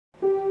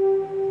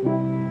Hey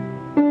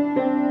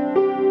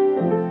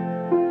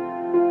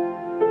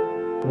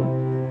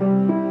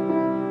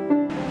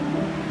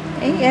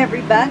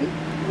everybody,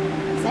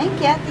 it's Aunt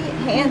Cathy at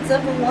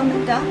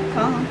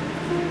handsofawoman.com,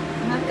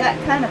 and I've got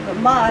kind of a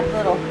mod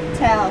little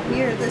towel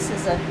here. This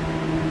is a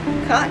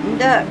cotton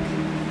duck,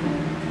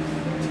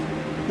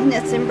 and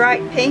it's in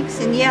bright pinks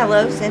and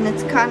yellows, and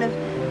it's kind of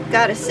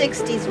got a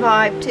 60s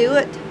vibe to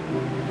it.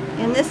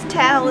 And this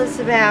towel is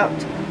about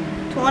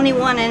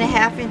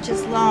 21.5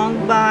 inches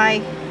long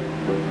by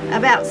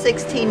about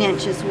 16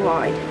 inches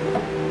wide.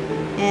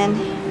 And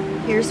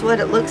here's what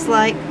it looks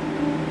like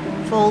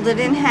folded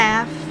in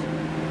half.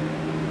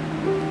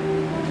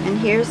 And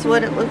here's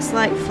what it looks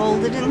like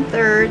folded in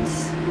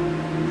thirds.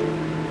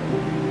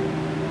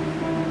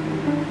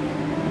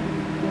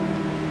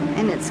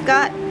 And it's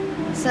got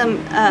some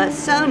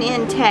sewn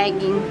in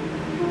tagging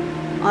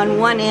on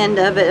one end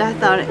of it. I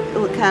thought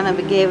it kind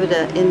of gave it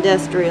an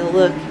industrial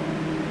look.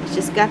 It's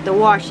just got the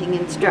washing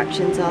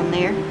instructions on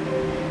there.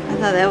 I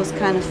thought that was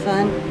kind of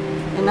fun.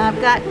 And I've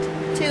got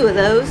two of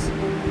those.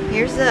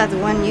 Here's the other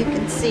one. You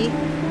can see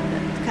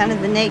kind of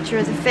the nature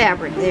of the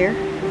fabric there.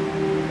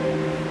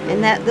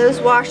 And those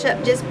wash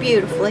up just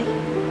beautifully.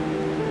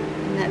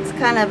 And that's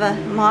kind of a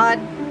mod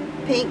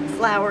pink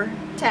flower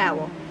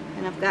towel.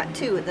 And I've got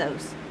two of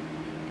those.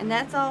 And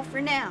that's all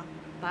for now.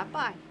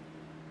 Bye-bye.